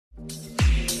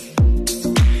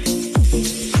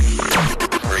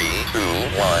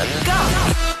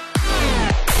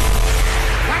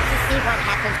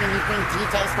bring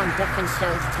DJs from different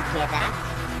shows together?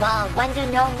 Well, wonder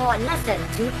no more. Listen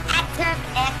to Active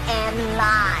FM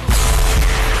Live.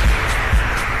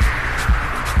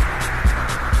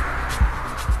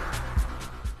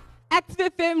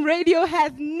 Active FM radio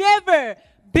has never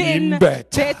been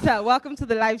better. Welcome to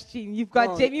the live stream. You've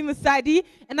got Jamie Musadi,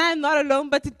 and I am not alone,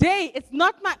 but today it's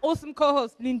not my awesome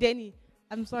co-host, Lindeni.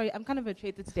 I'm sorry, I'm kind of a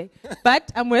traitor today, but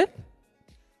I'm with...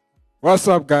 What's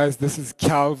up, guys? This is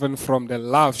Calvin from The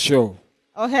Love Show.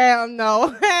 Oh, hell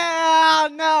no. Hell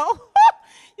no.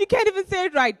 You can't even say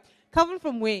it right. Calvin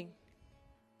from where?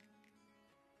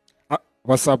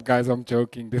 What's up, guys? I'm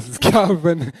joking. This is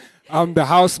Calvin. I'm the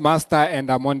house master, and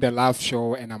I'm on The Love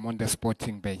Show, and I'm on the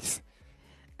sporting base.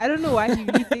 I don't know why he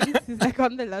really thinks he's like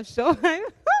on The Love Show.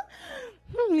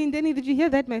 Lindeni, did you hear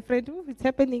that, my friend? Oh, it's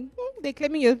happening. They're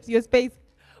claiming your space.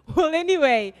 Well,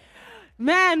 anyway,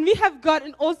 man, we have got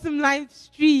an awesome live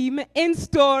stream in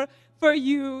store for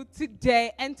you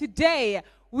today. And today,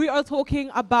 we are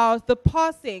talking about the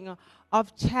passing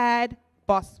of Chad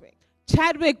Boswick.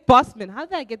 Chadwick Boseman. How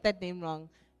did I get that name wrong?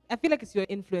 I feel like it's your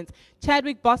influence.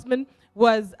 Chadwick Boseman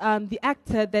was the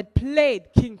actor that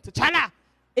played King T'Challa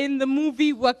in the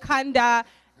movie Wakanda.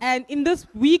 And in this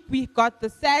week, we got the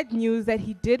sad news that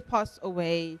he did pass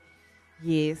away.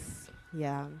 Yes.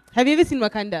 Yeah. Have you ever seen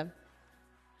Wakanda?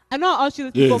 I know I asked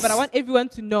you this before, but I want everyone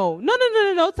to know. No.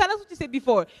 Tell us what you said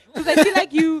before. Because I feel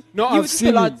like you... No, I've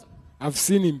seen him. I've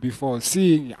seen him before. I've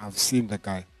seen the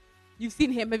guy. You've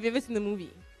seen him. Have you ever seen the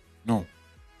movie? No. Oh my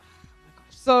gosh.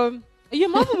 So, are you a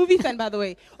Marvel movie fan, by the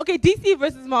way? Okay, DC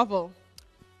versus Marvel.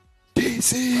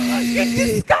 DC! You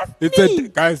disgust me!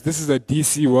 Guys, this is a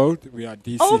DC world. We are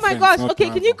DC Oh my fans, gosh. not Okay,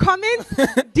 Marvel. can you comment?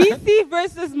 DC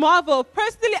versus Marvel.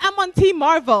 Personally, I'm on Team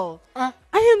Marvel. I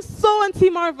am so on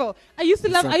Team Marvel. I used to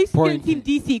be on Team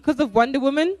DC because of Wonder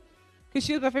Woman, because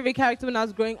she was my favorite character when I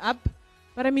was growing up.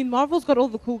 But I mean, Marvel's got all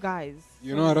the cool guys.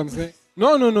 You know what I'm saying?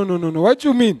 No. What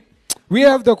you mean? We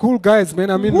have the cool guys, man.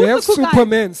 I mean, we have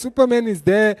Superman. Guys? Superman is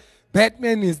there.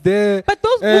 Batman is there. But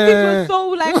those movies were so,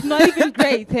 like, not even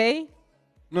great, hey?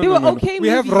 No, they were okay We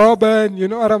movies. have Robin. You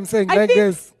know what I'm saying? I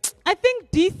think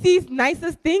DC's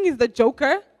nicest thing is the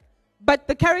Joker. But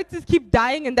the characters keep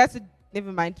dying, and that's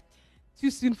never mind.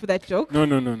 Too soon for that joke. No.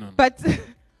 But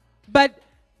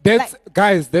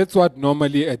that's what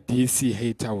normally a DC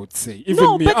hater would say.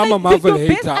 Even me, I'm a Marvel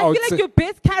hater. I feel like your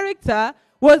best character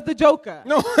was the Joker.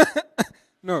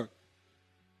 No.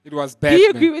 It was Batman. Do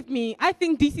you agree with me? I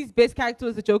think DC's best character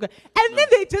was the Joker. And then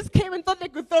they just came and thought they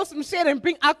could throw some shit and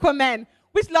bring Aquaman,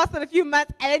 which lasted a few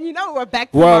months, and we're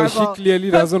back to Marvel. Well, she clearly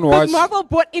doesn't watch. Marvel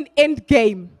brought in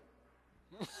Endgame.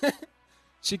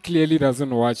 She clearly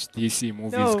doesn't watch DC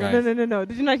movies, guys. No.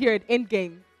 Did you not hear it?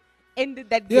 Endgame.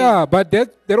 Ended that game. Yeah, but that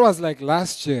was like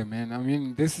last year, man. I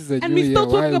mean, this is a new year. And we're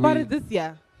still talking about it this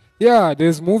year. Yeah,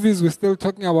 there's movies we're still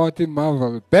talking about in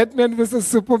Marvel. Batman versus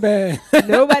Superman.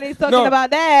 Nobody's talking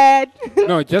about that.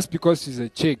 No, just because she's a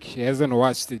chick, she hasn't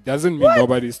watched it, doesn't mean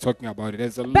nobody's talking about it.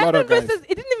 There's a lot of guys. It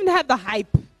didn't even have the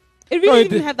hype. It really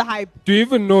didn't have the hype. Do you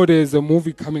even know there's a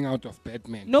movie coming out of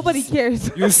Batman? Nobody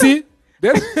cares. You see?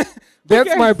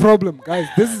 That's my problem, guys.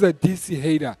 This is a DC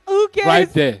hater. Who cares?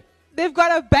 Right there. They've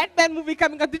got a Batman movie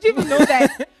coming out. Did you even know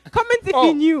that? Comment if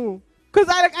you knew. Because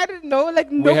I didn't know.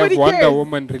 Like, nobody cares. We have Wonder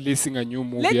Woman releasing a new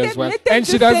movie as well. And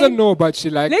she doesn't know, but she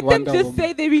likes Wonder Woman. Let them just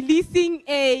say they're releasing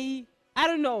I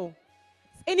don't know,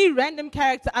 any random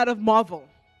character out of Marvel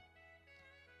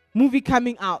movie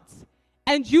coming out.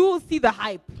 And you will see the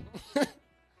hype.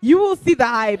 You will see the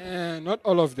hype. Not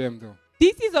all of them, though.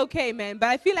 DC's okay, man. But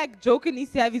I feel like Joker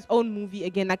needs to have his own movie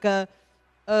again. Like a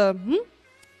whole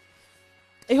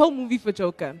movie for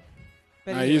Joker.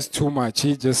 He's too much.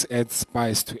 He just adds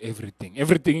spice to everything.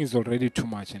 Everything is already too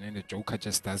much, and then the Joker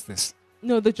just does this.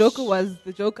 No, the Joker was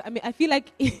the Joker. I mean, I feel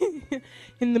like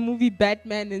in the movie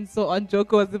Batman and so on,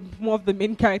 Joker was more of the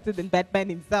main character than Batman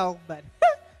himself. But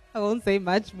I won't say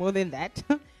much more than that.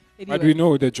 Anyway. But we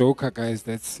know the Joker, guys.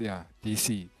 That's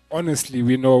DC. Honestly,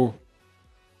 we know.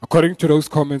 According to those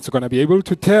comments, we're gonna be able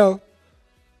to tell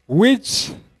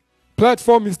which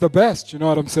platform is the best, you know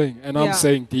what I'm saying? And I'm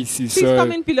saying DC. Please so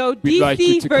comment below.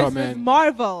 DC versus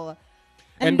Marvel.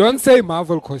 And don't say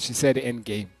Marvel because she said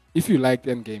Endgame. If you liked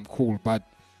Endgame, cool. But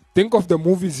think of the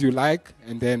movies you like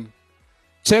and then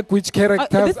check which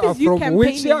characters are from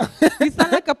which. You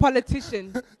sound like a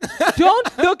politician.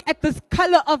 Don't look at the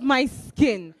color of my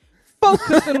skin.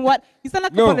 Focus on what. You sound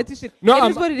like a politician. No, it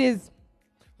is what it is.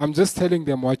 I'm just telling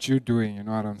them what you're doing. You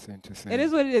know what I'm saying to say. It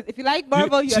is what it is. If you like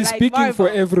Marvel, you like Marvel. She's speaking for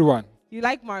everyone. You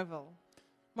like Marvel.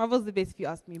 Marvel's the best if you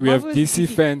ask me. We have DC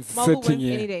fans Marvel sitting wins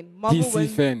here. any day. Marvel DC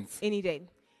wins fans. any day.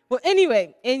 Well,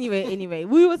 anyway,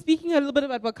 we were speaking a little bit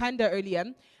about Wakanda earlier,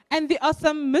 and there are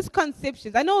some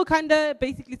misconceptions. I know Wakanda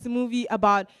basically it's a movie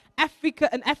about Africa,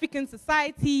 an African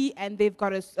society, and they've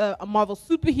got a Marvel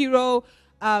superhero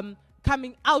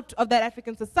coming out of that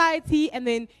African society, and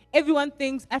then everyone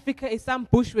thinks Africa is some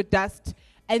bush with dust,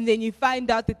 and then you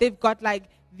find out that they've got like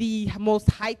the most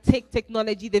high-tech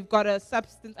technology. They've got a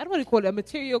substance, I don't want to call it, a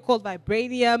material called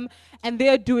vibranium, and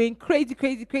they're doing crazy,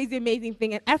 amazing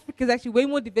thing. And Africa is actually way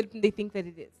more developed than they think that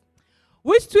it is,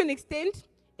 which to an extent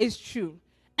is true.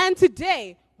 And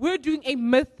today, we're doing a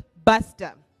myth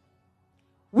buster.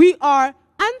 We are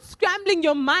unscrambling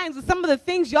your minds with some of the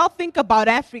things y'all think about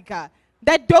Africa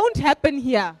that don't happen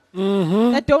here.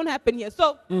 That don't happen here.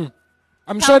 So,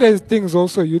 I'm sure there's things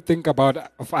also you think about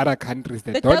of other countries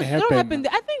that don't happen.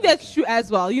 I think that's true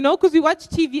as well, you know, because we watch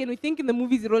TV and we think in the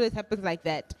movies it always happens like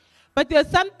that. But there are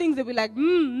some things that we're like,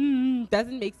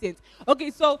 doesn't make sense. Okay,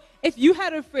 so if you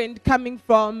had a friend coming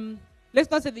from, let's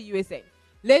not say the USA,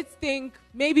 let's think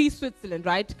maybe Switzerland,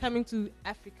 right, coming to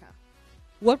Africa,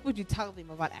 what would you tell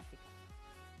them about Africa?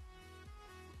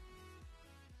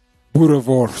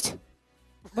 Boerewors.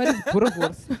 What is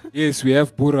Boerewors? Yes, we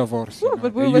have Boerewors.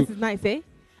 But Boerewors is nice, eh?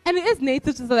 And it is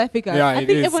native to South Africa. Yeah, I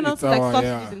think everyone else is like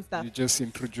sausages and stuff. You just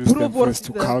introduce them first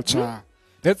to culture.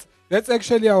 That's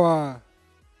actually our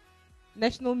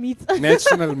national meat.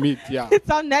 National meat, yeah. It's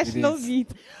our national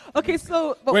meat. Okay,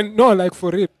 so like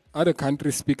for real, other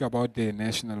countries speak about their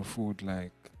national food.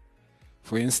 Like,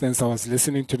 for instance, I was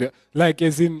listening to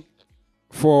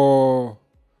for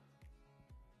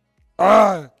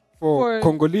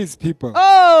Congolese people.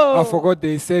 Oh, I forgot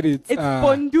they said it's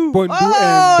Pondu. Pondu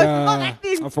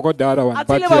and I forgot the other one. I'll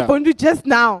tell you about Pondu just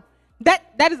now.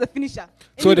 That is a finisher.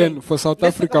 So then for South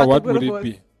Africa, what would it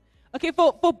be? Okay,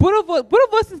 for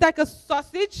Boerewors is like a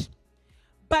sausage,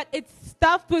 but it's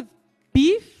stuffed with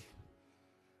beef.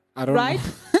 I don't know.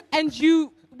 And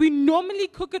we normally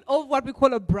cook it over what we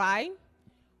call a braai,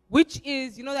 which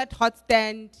is, you know, that hot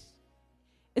stand.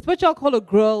 It's what y'all call a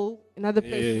grill. In other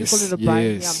places, we call it a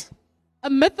braai. Yes. Yeah. A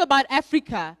myth about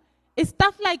Africa is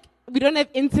stuff like we don't have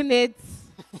internet,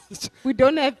 we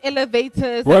don't have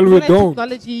elevators, well, we we don't don't. have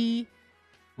technology.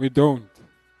 We don't.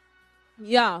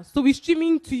 Yeah, so we're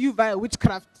streaming to you via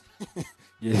witchcraft.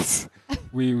 Yes.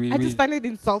 I just find it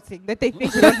insulting that they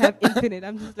think we don't have internet.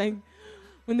 I'm just like,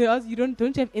 when they ask you don't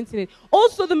you have internet.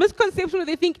 Also, the misconception that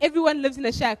they think everyone lives in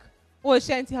a shack or a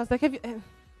shanty house. Like, have you?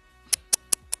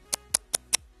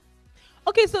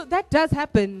 Okay, so that does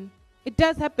happen. It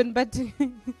does happen, but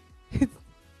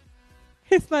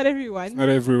it's not everyone. It's not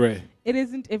everywhere. It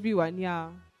isn't everyone, yeah.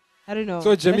 I don't know.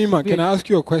 So, Jemima, can I ask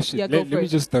you a question? Yeah, let me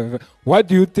just what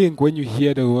do you think when you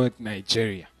hear the word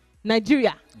Nigeria?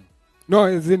 Nigeria. No,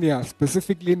 it's in here,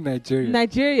 specifically in Nigeria.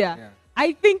 Nigeria. Yeah.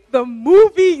 I think the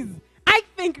movies. I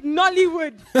think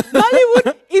Nollywood.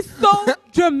 Nollywood is so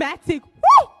dramatic.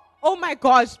 Woo! Oh my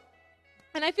gosh.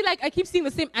 And I feel like I keep seeing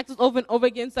the same actors over and over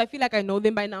again, so I feel like I know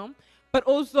them by now. But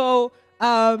also,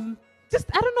 I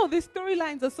don't know, their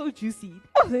storylines are so juicy.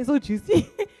 Oh, they're so juicy.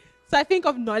 So I think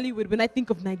of Nollywood when I think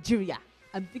of Nigeria.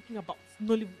 I'm thinking about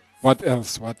Nollywood. What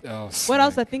else? What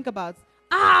else I think about?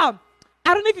 I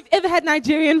don't know if you've ever had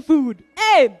Nigerian food.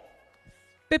 Hey!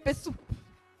 Pepper soup.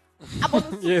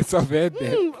 Yes, I've had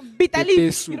that. Bitter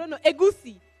leaf. You don't know.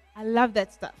 Egusi. I love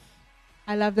that stuff.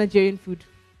 I love Nigerian food.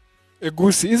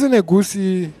 Egusi. Isn't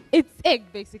egusi? It's egg,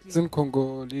 basically. Isn't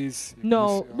Congolese?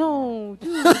 No. Dude, no.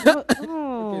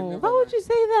 Okay, why would you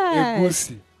say that?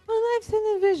 Egusi. Oh, I've seen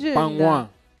the vision. Pangwa.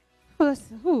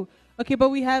 Who? Okay, but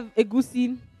we have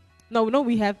egusi. No,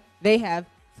 they have.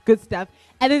 It's good stuff.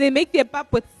 And then they make their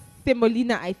pap with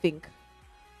semolina, I think.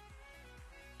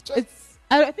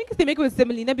 I think they make it with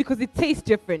semolina because it tastes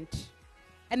different.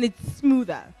 And it's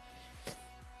smoother.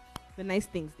 The nice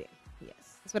things there.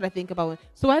 Yes. That's what I think about.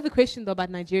 So I have a question though about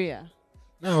Nigeria.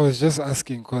 No, I was just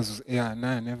asking because,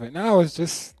 never. No, I was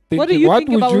just thinking. What do you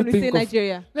think about when we say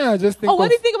Nigeria? No, I just think what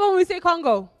do you think about when we say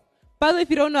Congo? By the way, if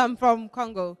you don't know, I'm from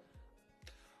Congo.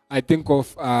 I think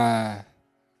of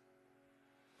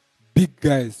big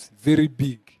guys, very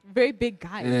big. Very big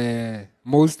guys.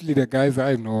 Mostly the guys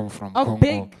I know from Congo.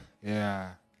 Big. Yeah.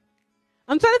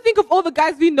 I'm trying to think of all the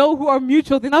guys we know who are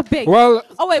mutual. They're not big. Well.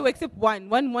 Oh wait, except one.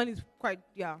 One is quite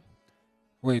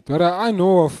Wait, what I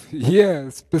know of here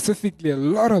specifically a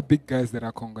lot of big guys that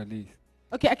are Congolese.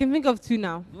 Okay, I can think of two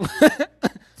now.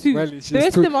 Two. Well,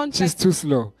 she's too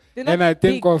slow. And I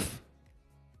think of.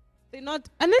 They're not,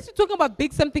 unless you're talking about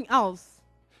big something else.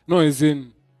 No, as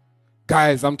in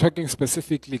guys. I'm talking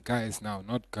specifically guys now,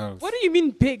 not girls. What do you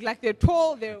mean big? Like they're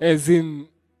tall? As in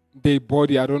their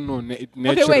body, I don't know,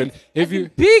 naturally. Okay,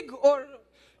 wait. Big or?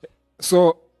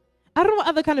 So, I don't know what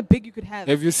other kind of big you could have.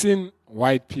 Have you seen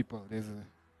white people? There's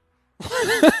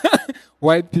a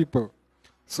white people.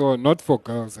 So not for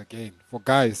girls again, for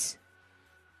guys.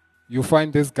 You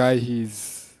find this guy,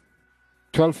 he's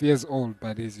 12 years old,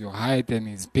 but he's your height and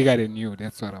he's bigger than you.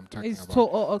 That's what I'm talking It's about. tall.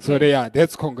 Oh, okay. So they are,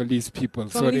 that's Congolese people.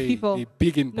 Congolese so people. they're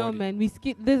big in No, body. man.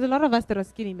 There's a lot of us that are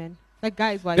skinny, man. Like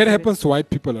guys, white. That happens to white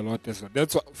people a lot as well.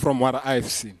 That's from what I've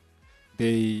seen.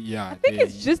 I think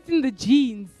it's just in the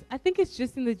genes.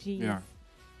 Yeah.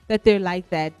 That they're like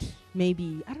that.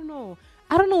 Maybe. I don't know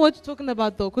what you're talking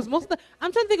about though, because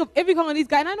I'm trying to think of every Congolese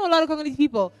guy, and I know a lot of Congolese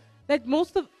people. That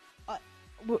most of,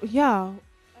 yeah.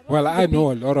 Well, I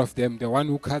know a lot of them. The one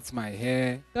who cuts my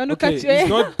hair. The one who cuts your he's hair.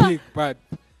 not big, but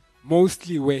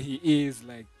mostly where he is,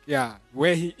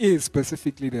 where he is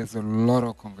specifically, there's a lot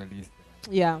of Congolese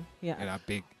Yeah. that are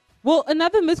big. Well,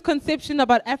 another misconception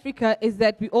about Africa is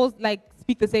that we all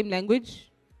speak the same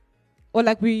language, or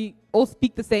we all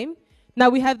speak the same. Now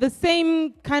we have the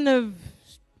same kind of,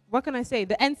 what can I say?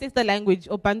 The ancestor language,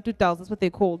 or Bantu Tals, that's what they're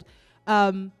called.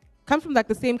 Come from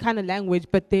the same kind of language,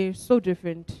 but they're so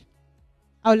different.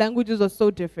 Our languages are so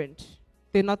different.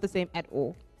 They're not the same at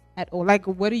all. At all.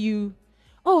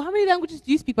 How many languages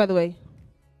do you speak, by the way?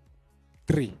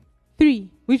 3. 3.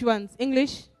 Which ones?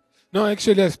 English? No,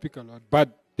 actually I speak a lot, but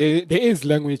there is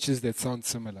languages that sound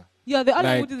similar. Yeah, there are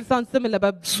languages that sound similar,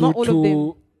 but not all of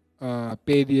them. Sotho,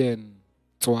 Pedi, and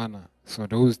Tswana. So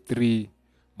those 3,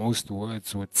 most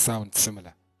words would sound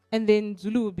similar. And then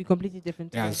Zulu would be completely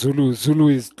different. Yeah, Zulu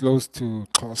is close to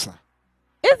Xhosa.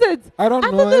 Is it? I don't know.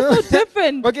 I thought they're so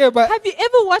different. Okay, but have you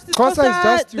ever watched the Xhosa is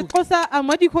just you. The Xhosa,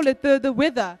 what do you call it? The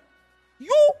weather.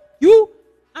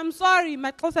 I'm sorry,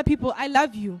 my Xhosa people, I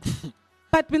love you.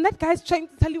 But when that guy's trying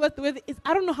to tell you what the weather is,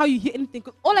 I don't know how you hear anything.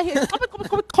 'Cause all I hear is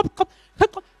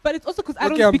but it's also because I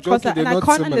don't speak Xhosa and I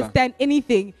can't understand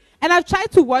anything. And I've tried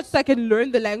to watch so I can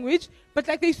learn the language, but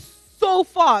they're so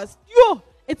fast.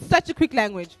 It's such a quick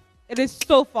language. It is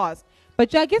so fast.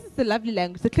 But I guess it's a lovely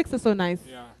language. The clicks are so nice.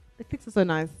 Yeah. The clicks are so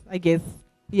nice, I guess.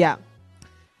 Yeah.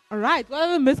 All right. What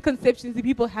other misconceptions do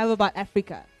people have about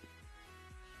Africa?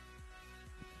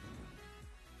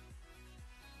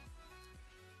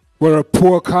 We're a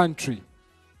poor country.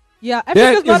 Yeah,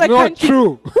 Africa's not a country.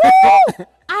 True.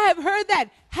 I have heard that.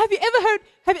 Have you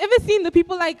ever seen the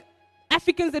people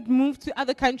Africans that move to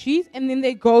other countries and then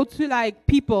they go to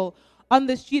people on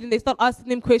the street and they start asking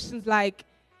them questions like,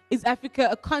 is Africa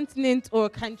a continent or a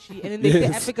country? And then they say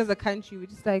Africa's a country. We're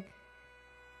just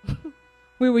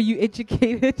where were you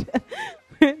educated?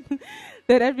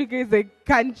 That Africa is a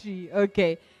country.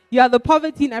 Okay. Yeah, the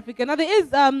poverty in Africa. Now, there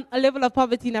is a level of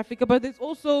poverty in Africa, but there's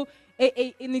also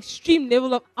an extreme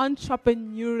level of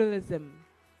entrepreneurialism.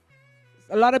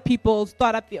 A lot of people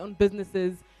start up their own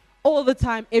businesses all the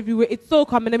time, everywhere. It's so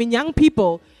common. I mean, young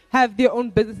people have their own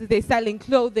businesses. They're selling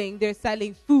clothing. They're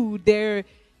selling food. They're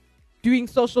doing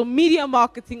social media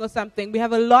marketing or something. We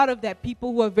have a lot of that,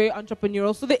 people who are very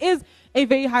entrepreneurial. So there is a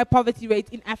very high poverty rate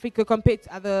in Africa compared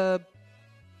to other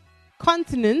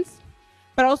continents.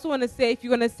 But I also want to say, if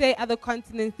you're going to say other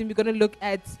continents, then we're going to look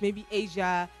at maybe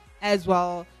Asia as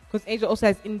well, because Asia also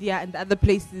has India and other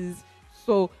places.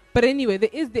 So, but anyway, there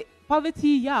is the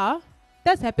poverty,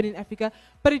 does happen in Africa,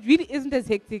 but it really isn't as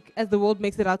hectic as the world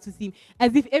makes it out to seem,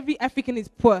 as if every African is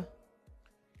poor.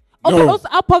 Oh, but also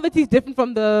our poverty is different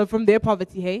from their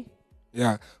poverty, hey?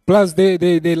 Yeah. Plus,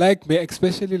 they like me,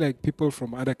 especially people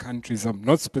from other countries. I'm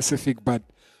not specific, but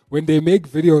when they make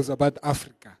videos about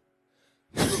Africa,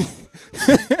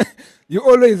 you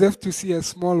always have to see a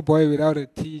small boy without a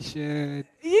T-shirt.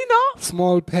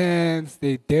 Small pants,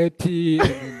 they're dirty.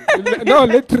 No,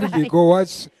 literally, go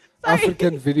watch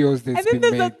African videos that's been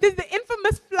made. And then there's the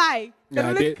infamous fly.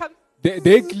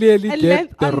 They clearly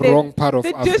get the wrong part of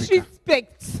Africa. The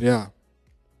disrespect. Yeah.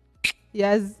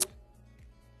 Yes.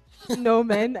 No,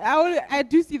 man. I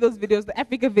do see those videos, the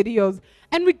Africa videos.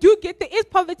 And we do there is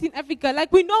poverty in Africa.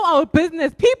 We know our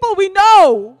business. People we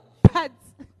know. But,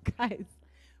 guys,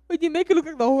 when you make it look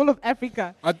like the whole of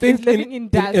Africa I think is living in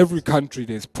dust. In every country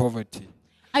there's poverty.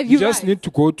 You You just need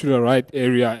to go to the right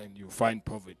area and you find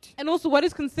poverty. And also, what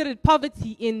is considered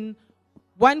poverty in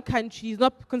one country is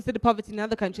not considered poverty in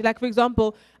another country. For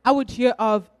example, I would hear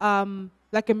of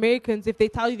Americans, if they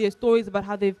tell you their stories about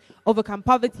how they've overcome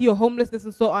poverty or homelessness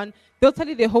and so on, they'll tell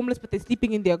you they're homeless, but they're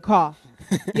sleeping in their car.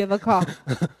 You have a car.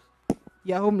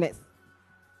 You're homeless.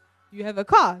 You have a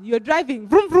car. You're driving.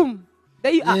 Vroom, vroom.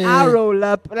 There you are. I roll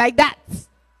up like that.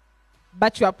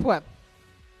 But you are poor.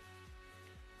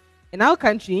 In our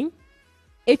country,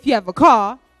 if you have a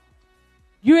car,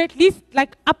 you're at least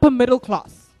upper middle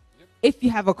class. If you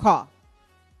have a car.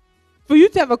 for you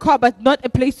to have a car but not a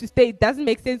place to stay, it doesn't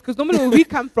make sense because normally where we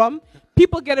come from,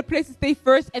 people get a place to stay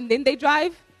first and then they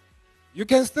drive. You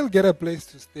can still get a place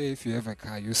to stay if you have a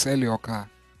car. You sell your car.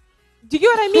 Do you get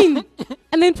what I mean?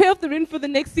 And then pay off the rent for the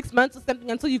next 6 months or something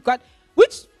until you've got,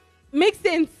 which makes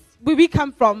sense where we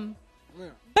come from.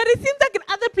 Yeah. But it seems like in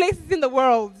other places in the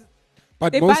world,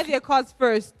 But they buy their cars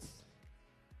first.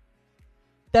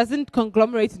 Doesn't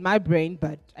conglomerate in my brain,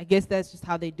 but I guess that's just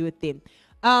how they do it then.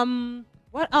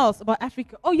 What else about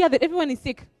Africa? Oh yeah, that everyone is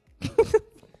sick.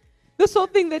 This whole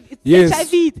thing that it's Yes.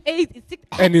 HIV, it's AIDS, it's sick.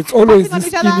 and it's always Passing on the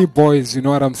each other. skinny boys, you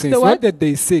know what I'm saying? The It's what? not that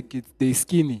they sick, it's they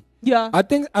skinny. Yeah. I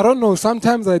don't know,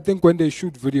 sometimes I think when they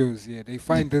shoot videos, yeah, they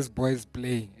find these boys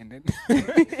playing and then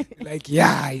like,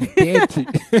 yeah, he's dirty.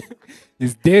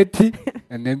 He's dirty.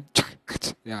 And then,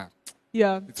 yeah,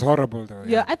 Yeah. it's horrible though.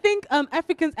 Yeah, I think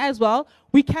Africans as well,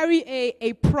 we carry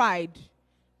a pride.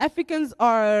 Africans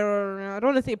are, I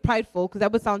don't want to say prideful because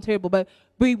that would sound terrible, but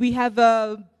we have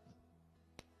a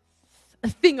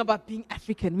thing about being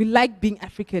African. We like being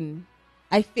African,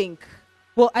 I think.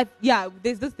 Well,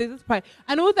 there's this pride.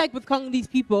 I know like with Congolese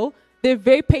people, they're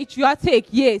very patriotic.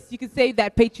 Yes, you can say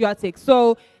that, patriotic.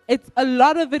 So a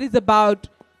lot of it is about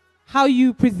how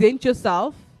you present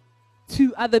yourself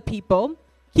to other people,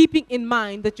 keeping in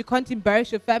mind that you can't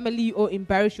embarrass your family or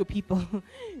embarrass your people.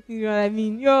 You know what I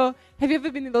mean? Have you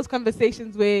ever been in those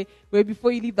conversations where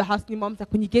before you leave the house, your mom's like,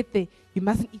 when you get there, you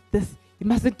mustn't eat this, you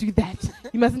mustn't do that,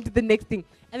 you mustn't do the next thing.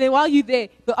 And then while you're there,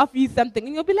 they'll offer you something,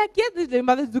 and you'll be like, yeah, the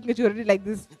mother's looking at you already like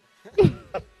this.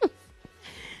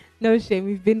 No shame,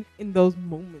 we've been in those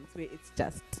moments where it's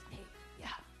just, yeah.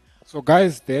 So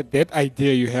guys, that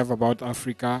idea you have about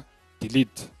Africa,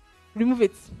 delete. Remove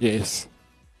it. Yes.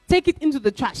 Take it into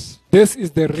the trash. This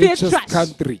is the Clear richest trash.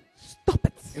 country Stop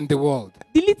it. in the world.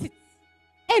 Delete it.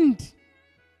 End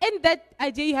that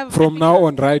idea you have of From Africa. now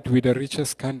on, right, we're the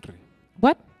richest country.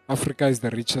 What? Africa is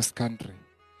the richest country.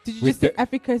 Did you With just say the-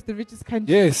 Africa is the richest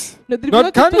country? Yes. No, did we Not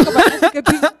not just country. talk about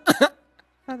Africa being...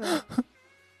 I don't know.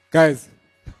 Guys,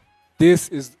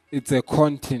 it's a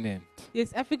continent.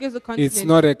 Yes, Africa is a continent. It's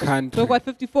not a country. So what?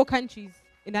 54 countries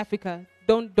in Africa.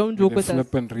 Don't joke the with us.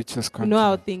 flippin' richest We country. know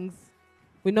our things.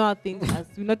 We know our things.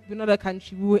 We're not a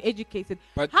country. We were educated.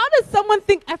 But- How does someone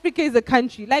think Africa is a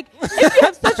country? Like, if you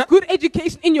have such good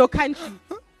education in your country,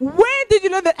 where did you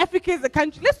know that Africa is a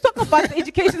country? Let's talk about the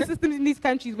education systems in these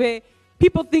countries where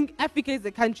people think Africa is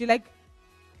a country. Like,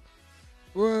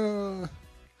 Well,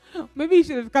 maybe you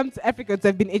should have come to Africa to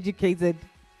have been educated.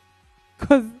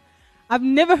 Because I've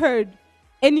never heard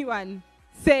anyone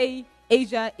say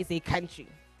Asia is a country.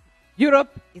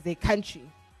 Europe is a country.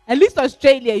 At least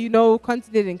Australia,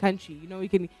 continent and country. We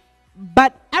can.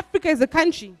 But Africa is a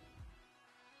country.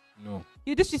 no.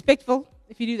 You're disrespectful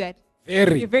if you do that.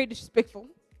 Very. You're very disrespectful.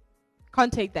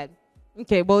 Can't take that.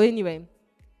 Okay, well, anyway.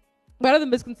 What are the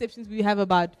misconceptions we have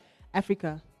about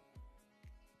Africa?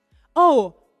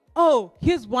 Oh,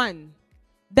 here's one.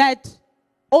 That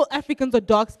all Africans are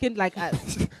dark-skinned like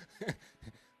us.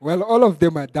 Well, all of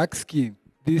them are dark skinned.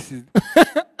 This is.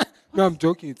 No, I'm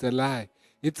joking. It's a lie.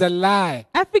 It's a lie.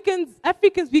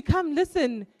 Africans become,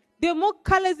 listen, there are more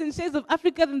colors and shades of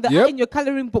Africa than there Yep. are in your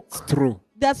coloring book. It's true.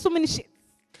 There are so many shades.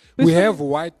 We have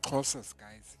white Xhosas,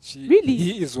 guys. Really?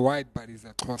 He is white, but he's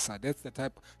a Xhosa. That's the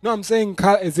type. No, I'm saying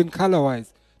as in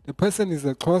color-wise. The person is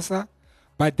a Xhosa,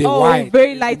 but they're white.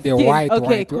 Very As in light they're skin. white, Okay,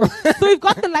 white. cool. So we've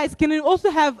got the light skin, and we also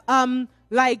have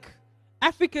like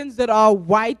Africans that are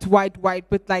white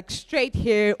with like straight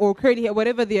hair or curly hair,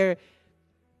 whatever their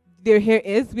hair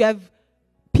is. We have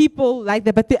people like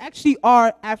that, but they actually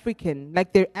are African,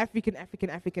 like they're African.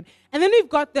 And then we've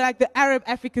got the Arab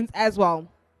Africans as well.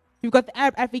 We've got the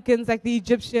Arab Africans like the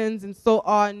Egyptians and so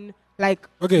on. Like,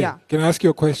 Okay, yeah. can I ask you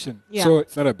a question? Yeah. So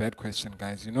it's not a bad question,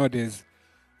 guys.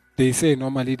 They say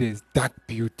normally there's dark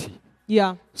beauty.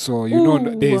 Yeah. So,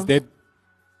 Ooh. there's that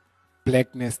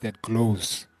blackness that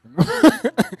glows.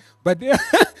 But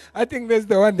I think that's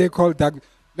the one they call dark.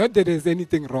 Not that there's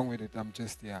anything wrong with it. I'm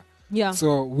just, yeah. Yeah.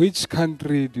 So which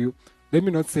country let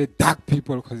me not say dark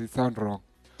people because it sounds wrong.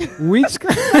 Which,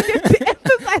 To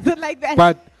emphasize it like that.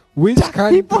 but which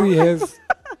country people. has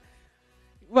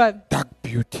What? dark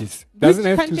beauties? Doesn't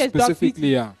have country to has dark specifically,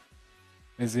 beauty? yeah.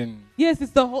 As in, Yes,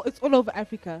 it's all over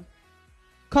Africa.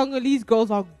 Congolese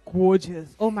girls are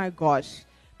gorgeous. Oh my gosh.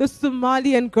 The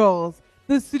Somalian girls,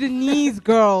 the Sudanese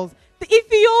girls, the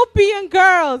Ethiopian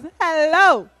girls.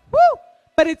 Hello. Woo!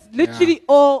 But it's literally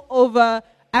all over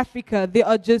Africa. They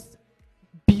are just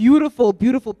beautiful,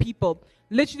 beautiful people.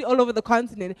 Literally all over the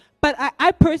continent. But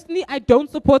I personally, I don't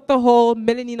support the whole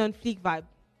melanin on fleek vibe.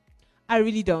 I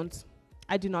really don't.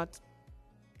 I do not.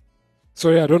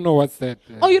 sorry, I don't know what's that.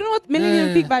 Oh, you know what melanin on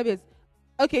Yeah. fleek vibe is?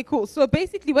 Okay, cool. So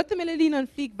basically, what the Melanin on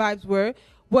Fleek vibes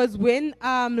was when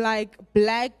like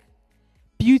black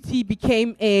beauty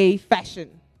became a fashion.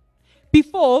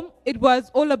 Before, it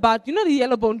was all about, you know, the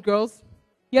yellow bone girls.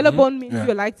 Yellow bone means Yeah.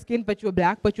 you're light skinned, but you're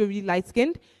black, but you're really light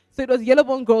skinned. So it was yellow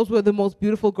bone girls were the most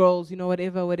beautiful girls, you know,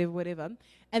 whatever.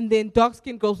 And then dark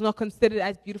skinned girls were not considered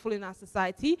as beautiful in our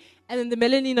society. And then the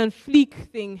Melanin on Fleek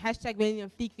thing, hashtag Melanin on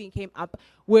Fleek thing came up,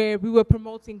 where we were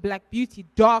promoting black beauty,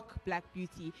 dark black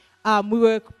beauty. We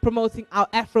were promoting our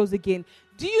afros again.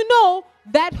 Do you know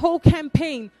that whole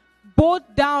campaign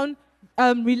brought down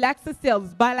relaxer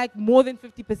sales by like more than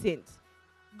 50%?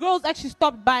 Girls actually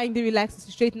stopped buying the relaxers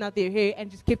to straighten out their hair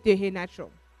and just kept their hair natural.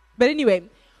 But anyway,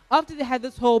 after they had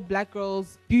this whole black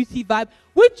girls beauty vibe,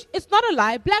 which it's not a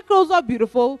lie, black girls are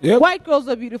beautiful, Yep. white girls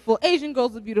are beautiful, Asian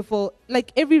girls are beautiful,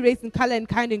 like every race and color and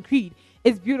kind and creed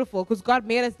is beautiful because God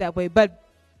made us that way. But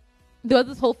there was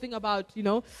this whole thing about, you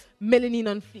know, melanin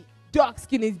on fleek. Dark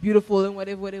skin is beautiful and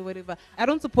whatever. I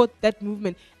don't support that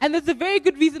movement. And there's a very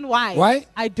good reason why. Why?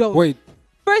 I don't. Wait.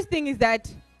 First thing is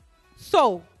that,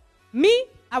 so, me,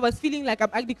 I was feeling like I'm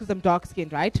ugly because I'm dark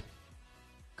skinned, right?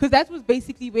 Because that was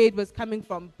basically where it was coming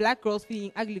from. Black girls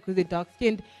feeling ugly because they're dark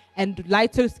skinned, and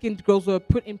lighter skinned girls were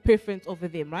put in preference over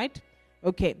them, right?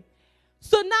 Okay.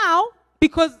 So now,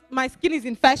 because my skin is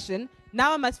in fashion,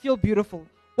 now I must feel beautiful.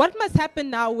 What must happen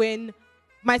now when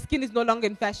my skin is no longer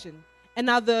in fashion? And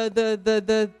now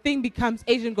the thing becomes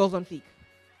Asian girls on fleek.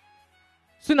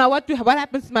 So now what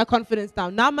happens to my confidence now?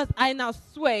 Now must I now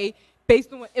sway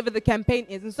based on whatever the campaign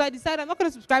is? And so I decided I'm not going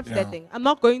to subscribe to that thing. I'm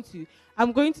not going to.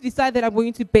 I'm going to decide that I'm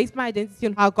going to base my identity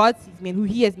on how God sees me and who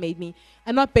He has made me,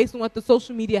 and not based on what the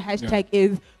social media hashtag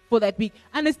is for that week.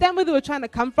 I understand where they were trying to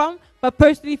come from, but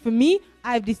personally for me,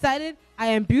 I've decided I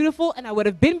am beautiful, and I would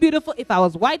have been beautiful if I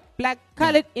was white, black,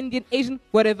 colored, Indian, Asian,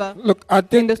 whatever. Look, I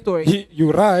think the story.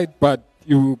 You're right, but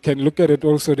you can look at it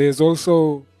also. There's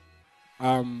also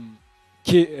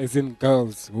as in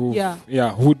girls who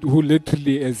who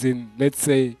literally, as in, let's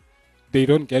say, they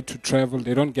don't get to travel,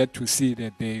 they don't get to see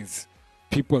that there's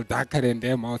people darker than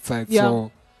them outside. Yeah.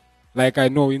 So, like, I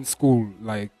know in school,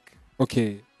 like,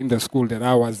 okay, in the school that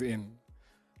I was in,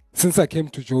 since I came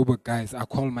to Joburg, guys, I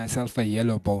call myself a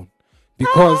yellow bone.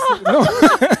 Because, no,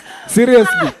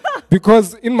 seriously,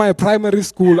 because in my primary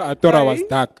school, I thought I was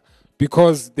dark.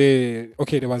 Because there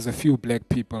was a few black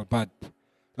people, but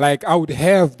like I would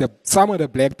have some of the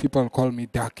black people call me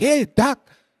dark. Hey, dark.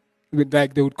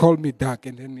 Like they would call me dark,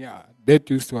 and then that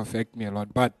used to affect me a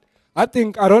lot. But I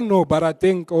think I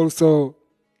think also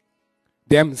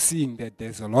them seeing that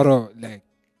there's a lot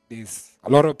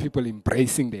of people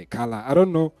embracing their color. I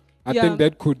don't know. I think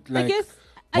that could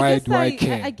why do I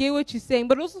care? I get what you're saying,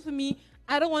 but also for me,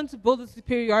 I don't want to build a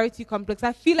superiority complex.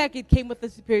 I feel like it came with a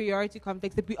superiority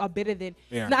complex that we are better than.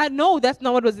 Yeah. Now, I know that's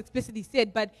not what was explicitly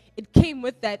said, but it came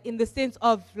with that in the sense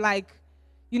of, like,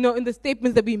 you know, in the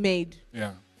statements that we made.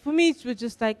 Yeah. For me, it was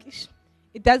just like,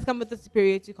 it does come with a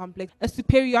superiority complex. A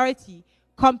superiority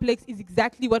complex is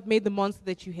exactly what made the monster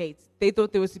that you hate. They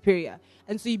thought they were superior.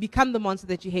 And so you become the monster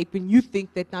that you hate when you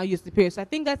think that now you're superior. So I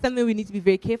think that's something we need to be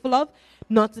very careful of,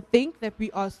 not to think that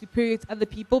we are superior to other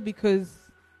people because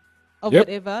of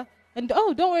whatever. And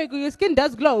don't worry, your skin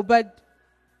does glow, but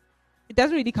it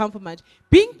doesn't really count for much.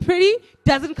 Being pretty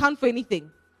doesn't count for anything.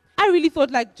 I really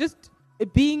thought, like, just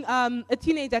being a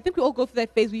teenager, I think we all go through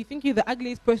that phase where you think you're the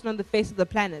ugliest person on the face of the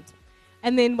planet.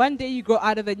 And then one day you grow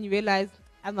out of it and you realize,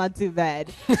 I'm not too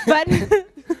bad. But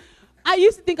I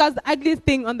used to think I was the ugliest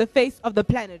thing on the face of the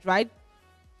planet, right?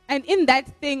 And in that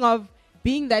thing of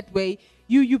being that way,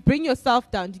 you bring yourself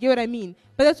down. Do you get what I mean?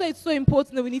 But that's why it's so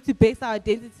important that we need to base our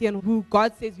identity on who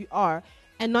God says we are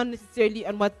and not necessarily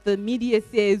on what the media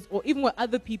says or even what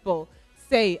other people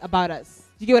say about us.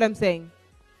 Do you get what I'm saying?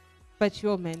 But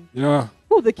sure, man. Yeah.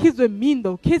 Oh, the kids were mean,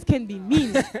 though. Kids can be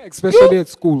mean. Especially at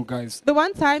school, guys. The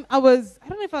one time I don't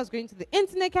know if I was going to the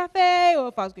internet cafe or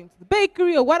if I was going to the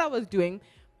bakery or what I was doing,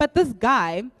 but this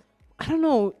guy, I don't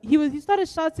know, he started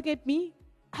shouting at me.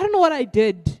 I don't know what I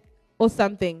did or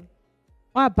something.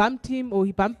 Or I bumped him or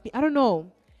he bumped me. I don't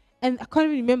know. And I can't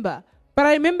even remember. But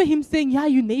I remember him saying, yeah,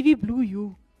 you navy blue,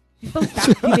 you. You're so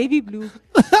dark, you navy blue.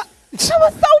 That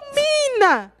was so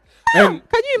mean. And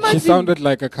can you imagine? He sounded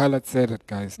like a colored said it,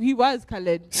 guys. He was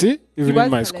colored. See? Even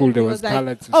in my school, there was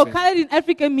colored. Like, colored in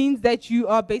Africa means that you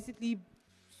are basically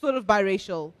sort of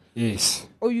biracial. Yes.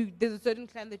 Or there's a certain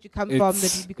clan that you come from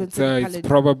that you be considered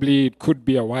colored. It could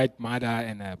be a white mother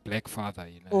and a black father,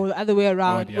 you know. Or the other way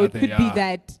around. Or it could be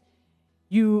that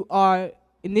you are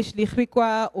initially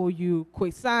Griqua or you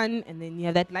Khoisan and then you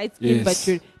have that light skin,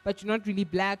 but you're not really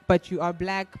black, but you are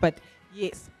black. But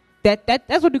yes,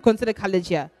 that's what we consider color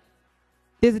here.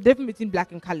 There's a difference between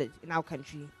black and colored in our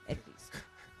country, at least.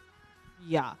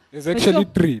 Yeah. There's But actually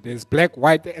sure. 3. There's black,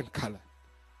 white, and color.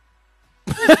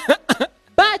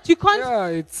 But you can't. Yeah,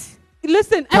 it's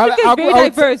Listen, Colour- Africa is very I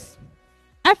would say- diverse.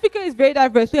 Africa is very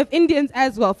diverse. We have Indians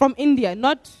as well from India,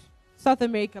 not South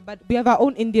America, but we have our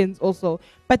own Indians also.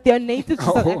 But they are native to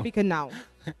South Oh. Africa now.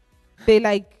 They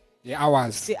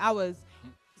ours. the ours.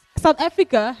 South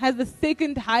Africa has the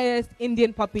second highest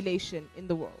Indian population in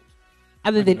the world,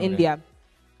 other than know that. India.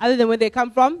 Other than where they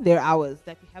come from, they're ours.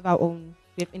 That we have our own.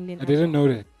 We have Indian. I as well. didn't know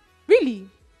that. Really,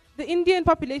 the Indian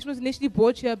population was initially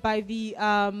brought here by the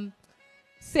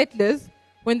settlers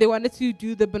when they wanted to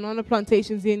do the banana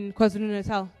plantations in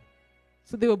KwaZulu-Natal.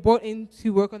 So they were brought in to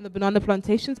work on the banana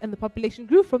plantations, and the population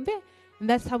grew from there. And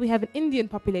that's how we have an Indian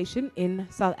population in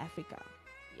South Africa.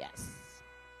 Yes.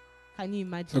 Can you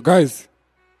imagine? So, guys,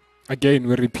 again,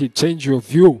 we repeat, change your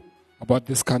view about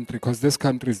this country, because this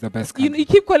country is the best You, country. you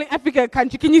keep calling Africa a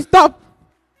country. Can you stop?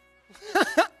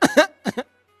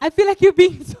 I feel like you're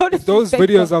being so Those disrespectful.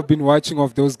 videos I've been watching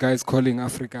of those guys calling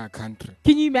Africa a country.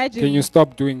 Can you imagine? Can you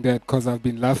stop doing that? Because I've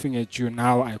been laughing at you.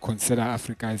 Now I consider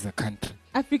Africa as a country.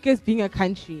 Africa as being a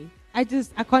country. I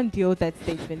can't deal with that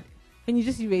statement. Can you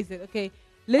just erase it? Okay.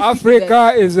 Let's do that.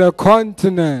 Africa is a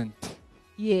continent.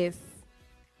 Yes.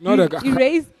 Not You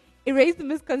a erase the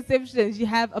misconceptions you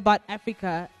have about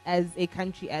Africa as a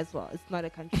country as well. It's not a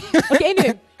country. Okay,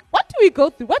 anyway, what do we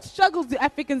go through? What struggles do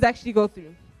Africans actually go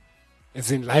through? As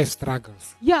in life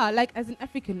struggles. Yeah, like as an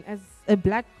African, as a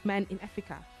black man in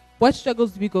Africa, what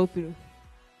struggles do we go through?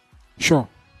 Sure.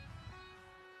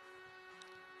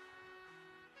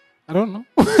 I don't know.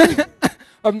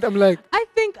 I'm like, I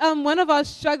think one of our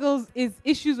struggles is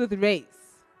issues with race.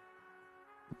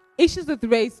 Issues with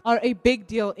race are a big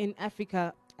deal in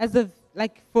Africa. As of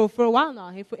for a while now,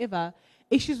 hey, forever,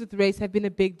 issues with race have been a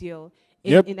big deal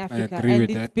Yep, in I Africa. agree And with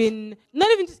it's that. been not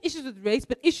even just issues with race,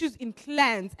 but issues in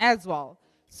clans as well.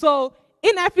 So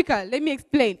in Africa, let me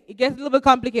explain. It gets a little bit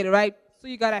complicated, right? So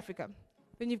you got Africa.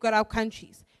 Then you've got our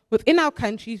countries. Within our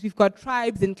countries, we've got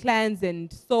tribes and clans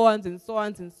and so on and so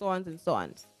on and so on and so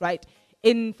on, right?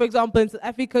 For example, in South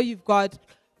Africa, you've got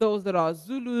those that are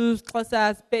Zulus,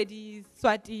 Xhosas, Pedis,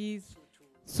 Swatis,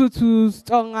 Sutus,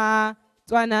 Tonga,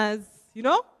 Tswanas, you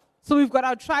know? So we've got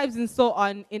our tribes and so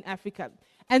on in Africa.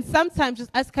 And sometimes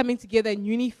just us coming together and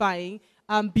unifying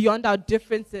beyond our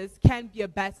differences can be a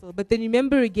battle. But then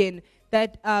remember again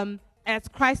that as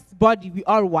Christ's body, we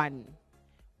are one.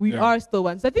 We Yeah. are still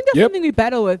one. So I think that's Yep. something we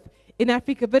battle with in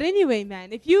Africa. But anyway,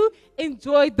 man, if you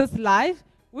enjoyed this live,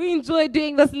 we enjoy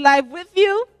doing this live with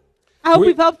you. I hope We-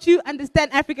 we've helped you understand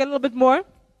Africa a little bit more.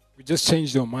 we just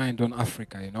changed your mind on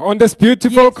Africa, on this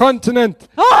beautiful Yes. continent.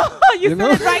 Oh, you You said know?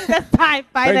 it right this time,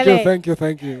 finally. Thank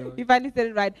you. You finally said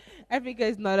it right. Africa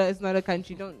is not a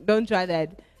country. Don't try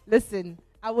that. Listen,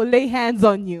 I will lay hands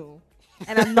on you,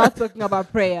 and I'm not talking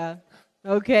about prayer.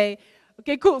 Okay,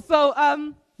 cool. So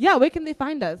where can they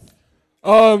find us?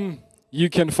 You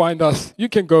can find us. You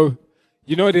can go.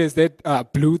 There's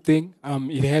that blue thing.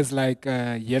 It has like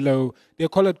yellow. They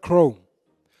call it Chrome.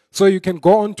 So you can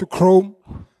go on to Chrome.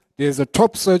 There's a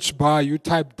top search bar. You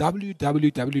type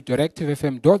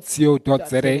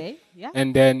www.activefm.co.za, Yeah.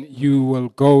 and then you will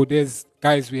go.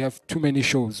 Guys, we have too many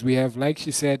shows. We have, like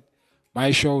she said,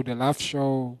 my show, the Love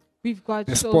Show, We've got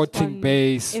the shows sporting on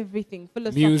base, everything,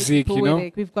 philosophical, music,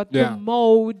 poetic. We've got Yeah. the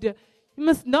mode. You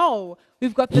must know.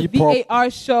 We've got the Hip-hop. VAR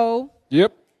show.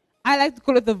 Yep, I like to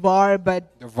call it the VAR, but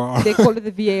the VAR. they call it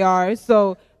the VAR.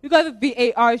 So we got the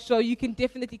VAR show. You can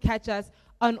definitely catch us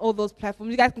on all those platforms.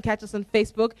 You guys can catch us on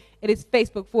Facebook. It is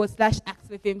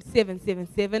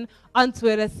Facebook.com/ActiveFM777. On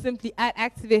Twitter, simply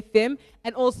 @ActiveFM.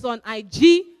 And also on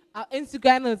IG, our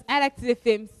Instagram is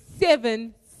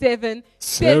 @ActiveFM777.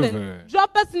 Seven.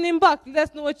 Drop us an inbox. Let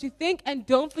us know what you think. And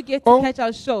don't forget to Oh. catch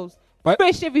our shows. But-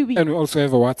 Fresh every week. And we also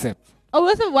have a WhatsApp. Oh, we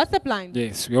also have a WhatsApp line.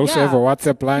 Yes, we also Yeah. have a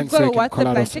WhatsApp line, We've so got you a can call WhatsApp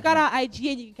out line. us. Check out our IG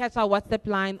and you can catch our WhatsApp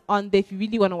line on there if you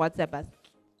really want to WhatsApp us.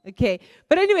 Okay.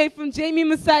 But anyway, from Jamie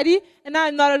Musadi, and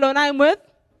I'm not alone. I'm with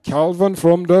Calvin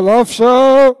from the Love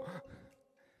Show.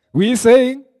 We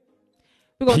saying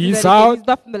we're gonna do Peace that again. out. He's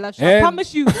not from the Love Show. I And-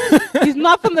 promise you, he's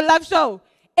not from the Love Show.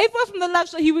 If he was from the Love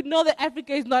Show, he would know that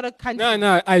Africa is not a country.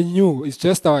 no, I knew. It's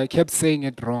just how I kept saying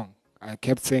it wrong. I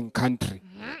kept saying country,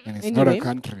 and it's not a Anyway.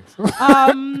 country.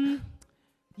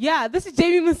 Yeah, this is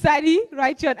Jamie Musadi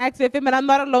right here on Active FM, and I'm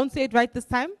not alone. Say it right this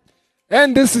time.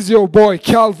 And this is your boy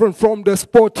Calvin from the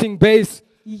Sporting Base,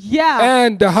 Yeah.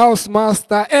 and the House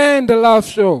Master, and the Love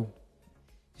Show.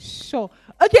 Sure.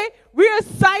 Okay, we are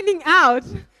signing out.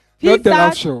 Peace Not the Love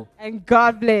out, Show. and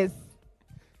God bless.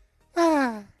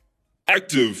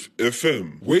 Active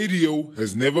FM. Radio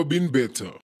has never been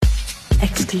better.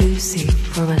 Exclusive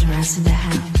for Address in the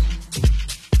House.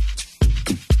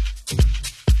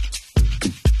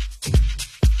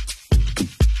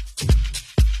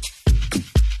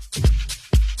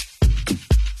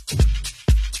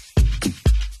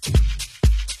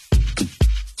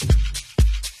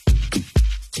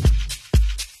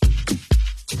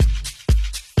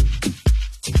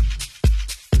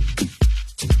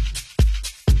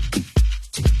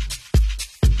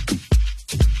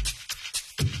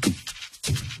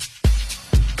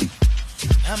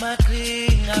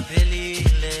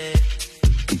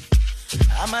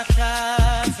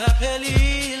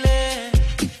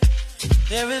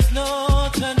 There is no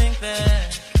turning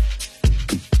back.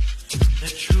 The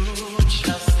truth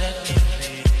shall set me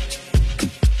free.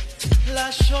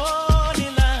 La shoni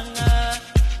langa.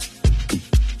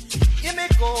 Give me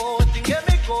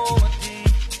coating.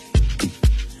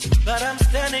 But I'm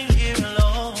standing here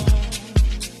alone,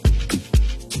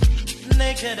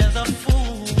 naked as a fool.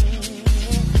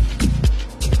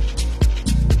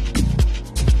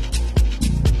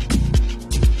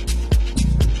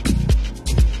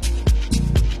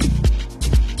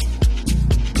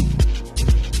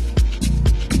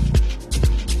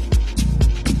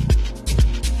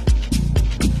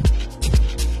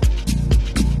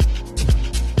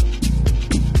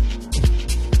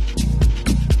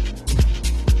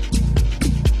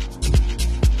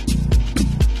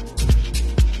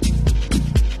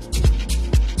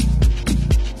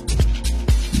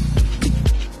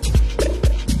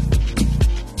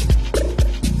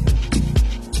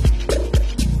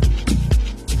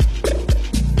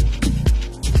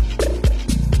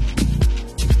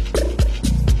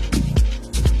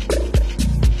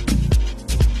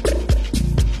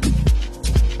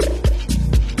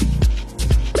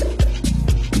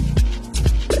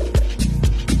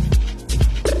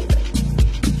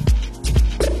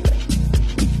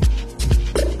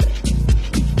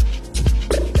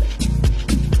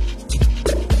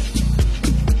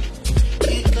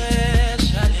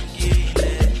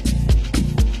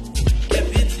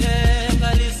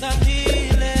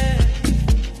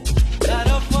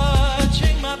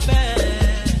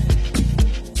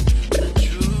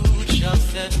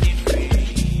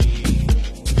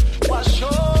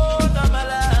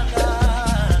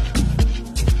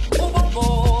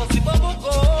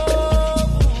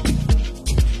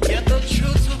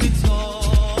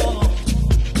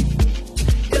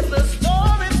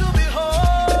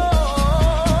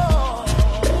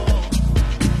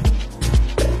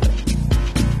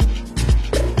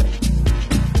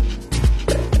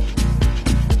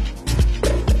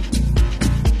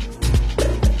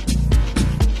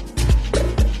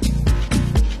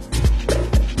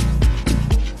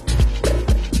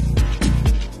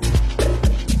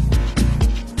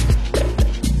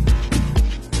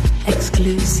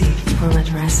 Exclusive for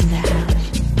Address in the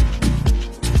House.